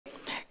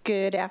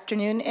Good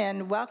afternoon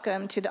and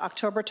welcome to the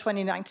October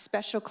 29th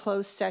special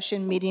closed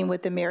session meeting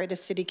with the Murrieta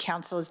City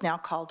Council is now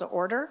called to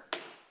order.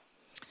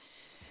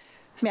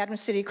 Madam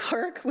City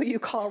Clerk, will you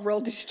call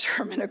roll to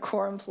determine a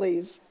quorum,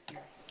 please?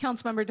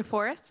 Councilmember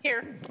DeForest.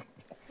 Here.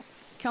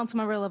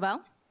 Councilmember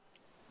Lavelle.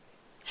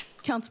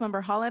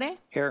 Councilmember Holliday.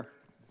 Here.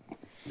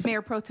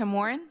 Mayor Pro Tem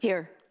Warren.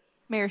 Here.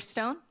 Mayor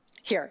Stone.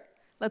 Here.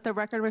 Let the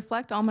record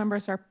reflect all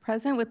members are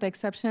present with the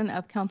exception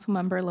of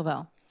Councilmember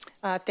Lavelle.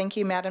 Thank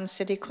you, Madam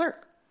City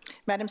Clerk.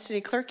 Madam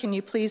City Clerk, can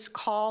you please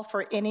call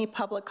for any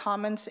public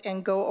comments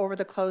and go over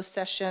the closed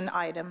session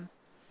item?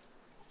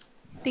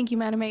 Thank you,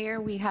 Madam Mayor.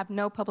 We have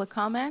no public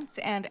comments,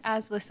 and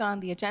as listed on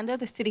the agenda,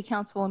 the City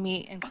Council will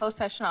meet in closed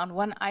session on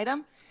one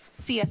item,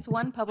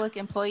 CS1, Public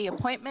Employee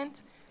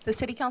Appointment. The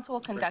City Council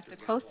will conduct a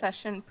closed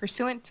session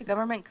pursuant to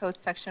Government Code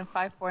Section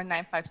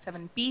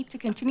 54957B to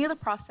continue the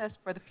process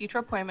for the future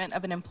appointment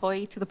of an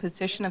employee to the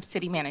position of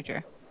City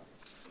Manager.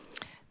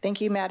 Thank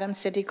you, Madam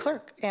City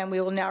Clerk. And we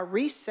will now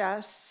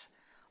recess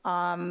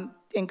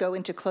and go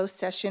into closed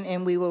session,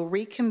 and we will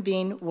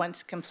reconvene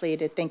once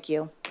completed. Thank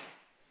you.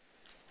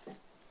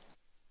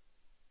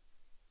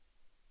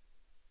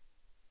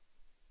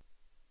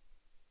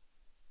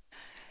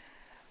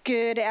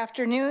 Good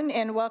afternoon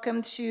and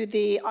welcome to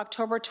the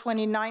October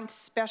 29th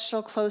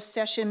special closed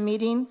session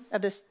meeting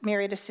of the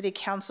Murrieta City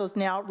Council is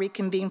now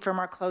reconvened from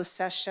our closed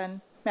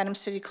session. Madam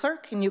City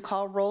Clerk, can you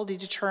call roll to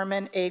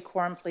determine a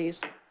quorum,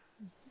 please?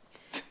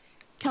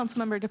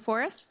 Councilmember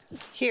DeForest.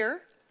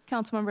 Here.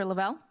 Councilmember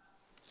Lavelle.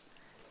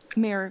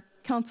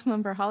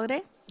 Councilmember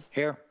Holliday.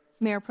 Here.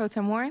 Mayor Pro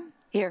Tem Warren.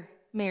 Here.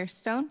 Mayor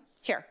Stone.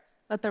 Here.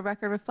 Let the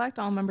record reflect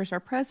all members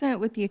are present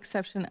with the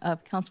exception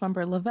of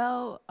Councilmember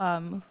Lavelle,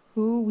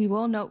 who we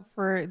will note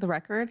for the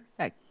record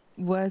that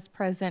was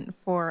present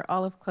for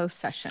all of closed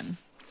session.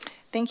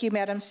 Thank you,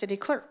 Madam City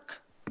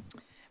Clerk.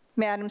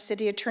 Madam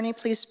City Attorney,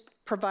 please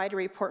provide a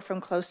report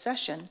from closed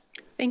session.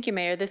 Thank you,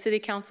 Mayor. The City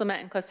Council met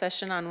in closed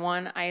session on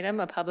one item,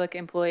 a public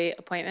employee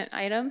appointment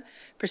item,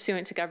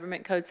 pursuant to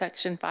Government Code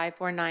Section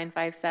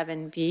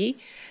 54957B.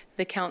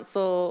 The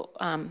Council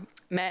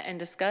met and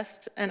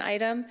discussed an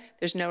item.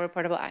 There's no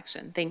reportable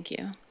action. Thank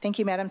you. Thank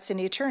you, Madam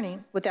City Attorney.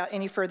 Without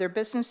any further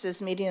business,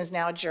 this meeting is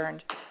now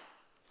adjourned.